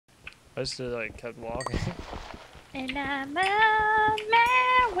I just like kept walking. And I'm on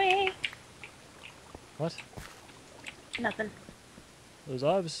my way. What? Nothing. There's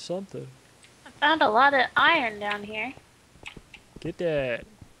obviously something. I found a lot of iron down here. Get that.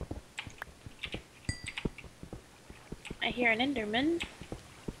 I hear an Enderman.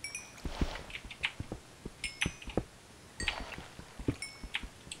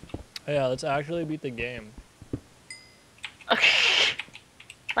 Oh, yeah, let's actually beat the game. Okay.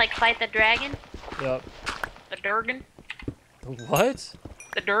 Like fight the dragon? Yep. The Durgan? What?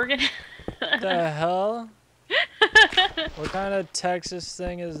 The Durgan? The hell? What kind of Texas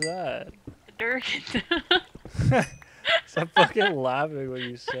thing is that? The Durgan. Stop fucking laughing when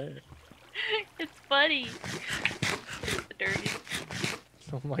you say it. It's funny. The Durgan.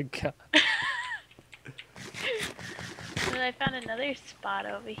 Oh my god. And then I found another spot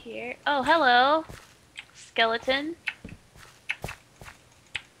over here. Oh, hello. Skeleton.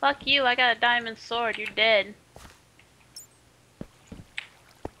 Fuck you, I got a diamond sword. You're dead.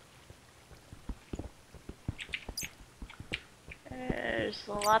 There's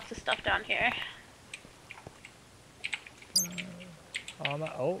lots of stuff down here.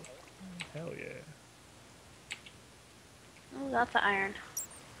 Oh, hell yeah. Oh, lots of iron.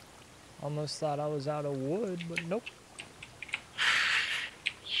 Almost thought I was out of wood, but nope.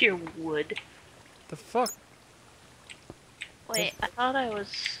 Your wood. The fuck? Wait, I thought I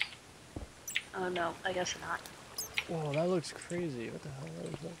was... Oh no, I guess not. Whoa, that looks crazy. What the hell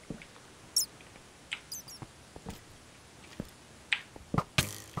is that?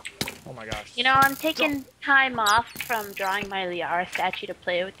 Oh my gosh. You know, I'm taking time off from drawing my Liara statue to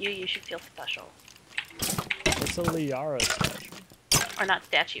play with you. You should feel special. What's a Liara statue? Or not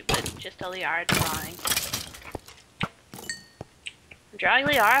statue, but just a Liara drawing. I'm drawing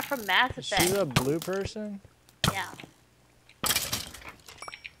Liara from Mass Is Effect. she the blue person? Yeah.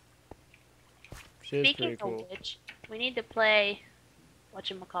 She is Speaking pretty cool. of which, we need to play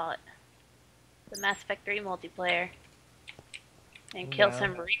whatchamacallit. The Mass Effect 3 multiplayer. And kill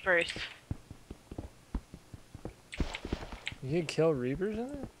some Reapers. You can kill Reapers in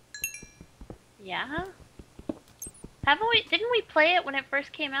it? Yeah? Haven't we? Didn't we play it when it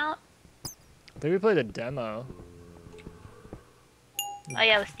first came out? I think we played a demo. Oh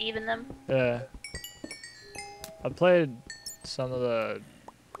yeah, with Steve and them? Yeah. I played some of the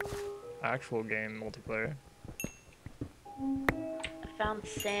actual game multiplayer. I found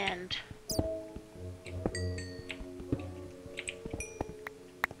sand.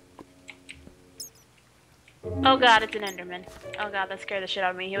 Oh god, it's an Enderman. Oh god, that scared the shit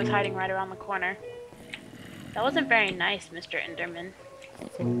out of me. He was hiding right around the corner. That wasn't very nice, Mr. Enderman.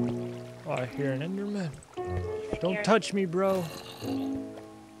 Oh, I hear an Enderman. Don't Scared. touch me, bro.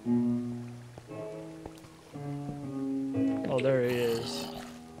 Oh, there he is.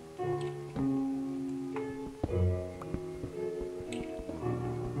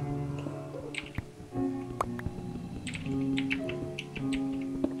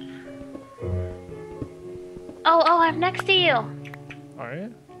 Oh, I'm next to you! Are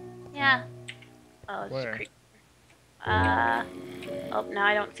you? Yeah. Oh, it's Where? a creep. Oh, now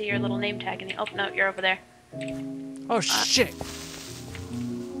I don't see your little name tag anymore. Oh, no, you're over there. Oh, shit!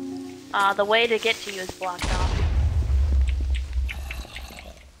 The way to get to you is blocked off.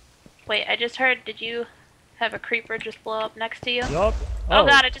 Wait, I just heard, did you have a creeper just blow up next to you? Yup. Oh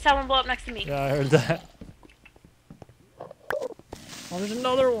god, I just had one blow up next to me. Yeah, I heard that. Oh, there's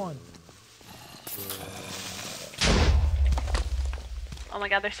another one. Oh my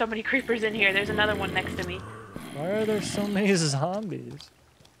god, there's so many creepers in here. There's another one next to me. Why are there so many zombies?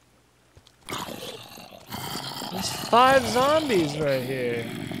 There's 5 zombies right here.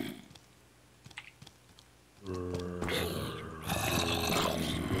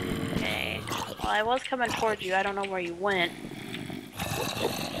 Okay. Well, I was coming towards you. I don't know where you went.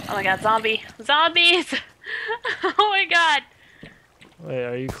 Oh my god, zombie. Zombies! Oh my god. Wait,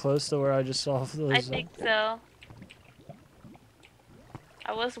 are you close to where I just saw those? I think so.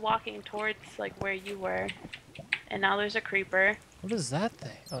 I was walking towards, like, where you were. And now there's a creeper. What is that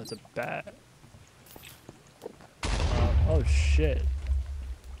thing? Oh, it's a bat. Oh, shit.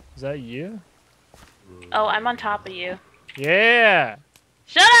 Is that you? Oh, I'm on top of you. Yeah!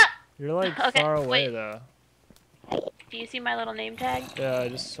 Shut up! You're like Okay, far away wait. though. Do you see my little name tag? Yeah, I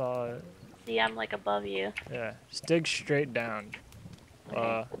just saw it. See, I'm like above you. Yeah, just dig straight down.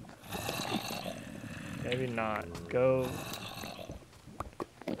 Maybe not. Go.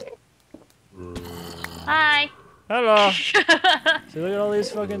 Hi! Hello! See, look at all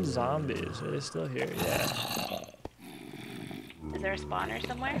these fucking zombies. Are they still here? Yeah. Is there a spawner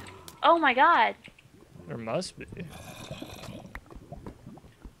somewhere? Oh my god! There must be.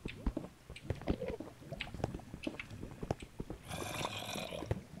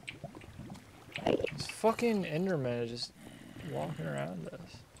 fucking Enderman is just walking around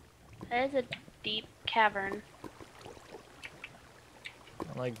us. That is a deep cavern.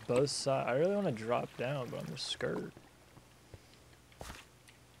 On like both sides. I really want to drop down, but I'm scared.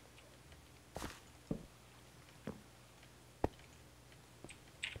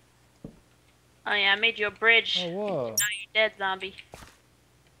 Oh yeah, I made you a bridge. Oh, whoa. Now you're dead, zombie.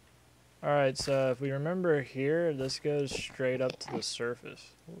 Alright, so if we remember here, this goes straight up to the surface.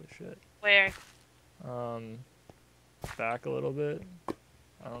 Holy shit. Where? Back a little bit.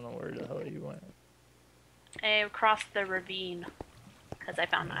 I don't know where the hell you went. I crossed the ravine. Because I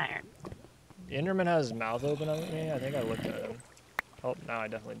found iron. The Enderman has his mouth open at me. I think I looked at him. Oh, no, I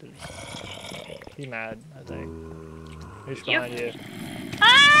definitely did. He mad, I think. He's behind you.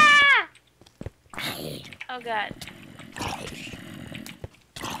 Ah! Oh god. Gosh.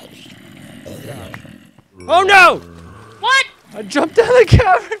 Oh no! What? I jumped down the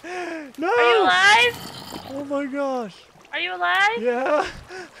cavern! No! Are you alive? Oh my gosh. Are you alive? Yeah.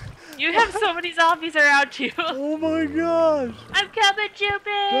 You have so many zombies around you. Oh my gosh. I'm coming,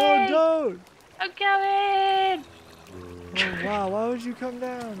 Jupiter! No, don't. I'm coming! Oh wow, why would you come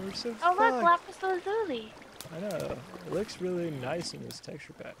down? We're so Oh look, fucked. lapis lazuli. I know. It looks really nice in this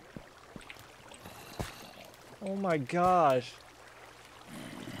texture pack. Oh my gosh.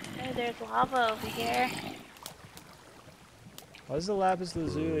 Hey, there's lava over here. Why is the lapis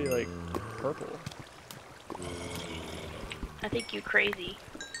lazuli like purple? I think you crazy.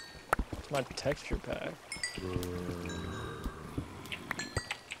 It's my texture pack.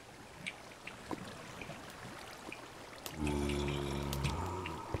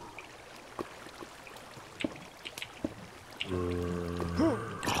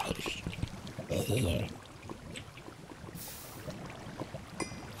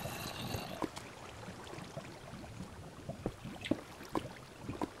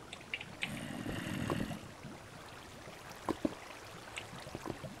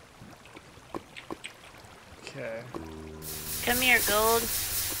 Okay. Come here, gold.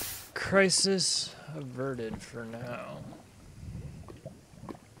 Crisis averted for now.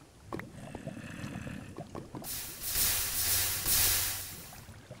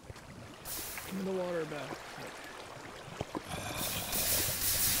 Give me the water back.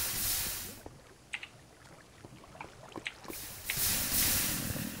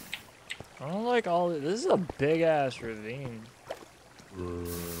 I don't like all this. This is a big ass ravine.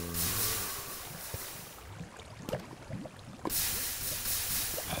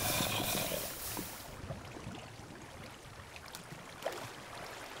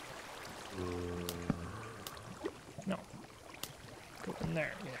 No. Go in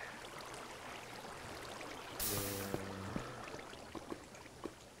there, yeah.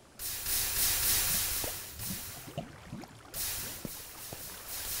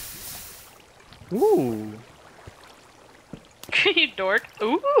 Ooh. You dork.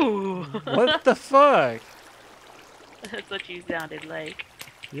 Ooh. What the fuck? That's what you sounded like.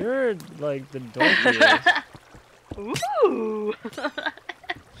 You're like the dorkiest. Ooh.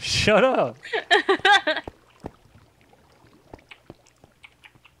 Shut up.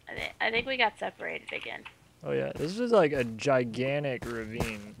 I think we got separated again. Oh yeah, this is like a gigantic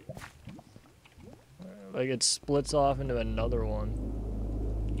ravine. Like it splits off into another one.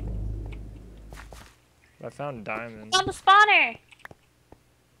 I found diamonds. On the spawner.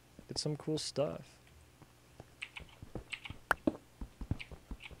 Get some cool stuff.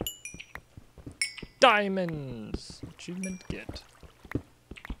 Diamonds! Achievement get.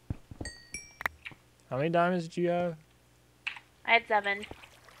 How many diamonds did you have? I had 7.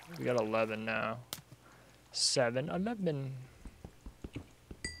 We got 11 now. 7-11.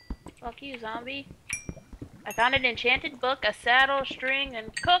 Fuck you, zombie. I found an enchanted book, a saddle, string,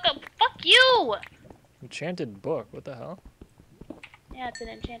 and cocoa. Fuck you! Enchanted book, what the hell? Yeah, it's an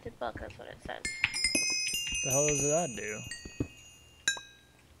enchanted book, that's what it says. What the hell does that do?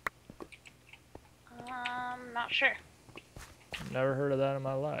 Not sure. Never heard of that in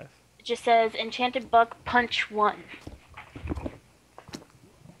my life. It just says enchanted book punch 1.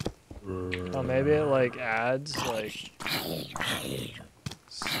 Oh, maybe it like adds like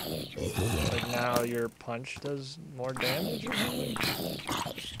now your punch does more damage or something?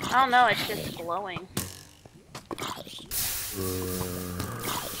 I don't know, it's just glowing.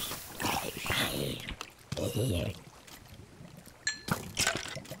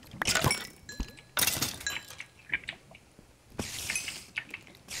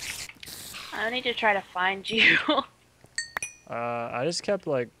 I need to try to find you. I just kept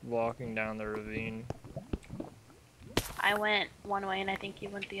like walking down the ravine. I went one way and I think you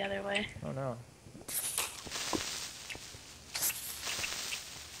went the other way. Oh no.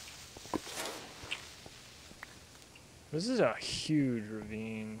 This is a huge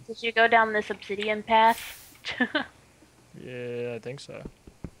ravine. Did you go down this obsidian path? Yeah, I think so.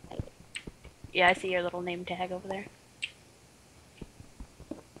 Yeah, I see your little name tag over there.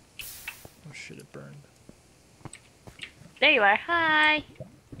 Oh shit, it burned. There you are. Hi.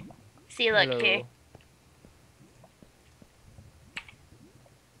 See, look Hello. here.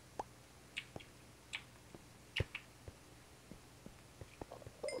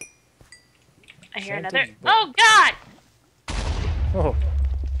 I hear another. Santa's Oh God! Oh,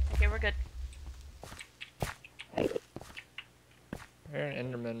 Okay, we're good. I hear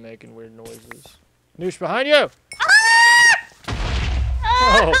an Enderman making weird noises. Noosh, behind you!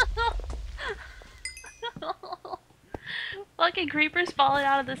 Oh. Fucking creepers falling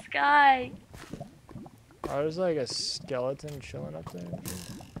out of the sky. Oh, there's like a skeleton chilling up there.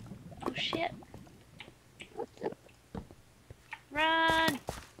 Oh shit. Run!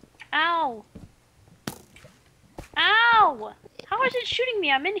 Ow! Ow! How is it shooting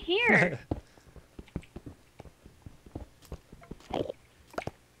me? I'm in here.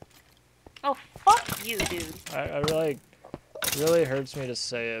 Oh, fuck you, dude. I really, really hurts me to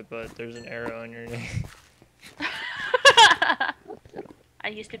say it, but there's an arrow in your name. I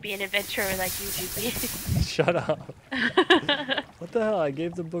used to be an adventurer like you, Jupy. Shut up. What the hell? I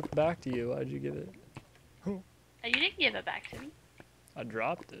gave the book back to you. Why'd you give it? Oh, you didn't give it back to me. I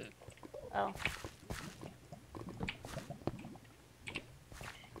dropped it. Oh.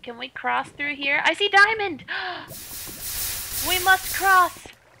 Can we cross through here? I see diamond! We must cross!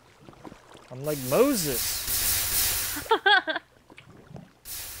 I'm like Moses.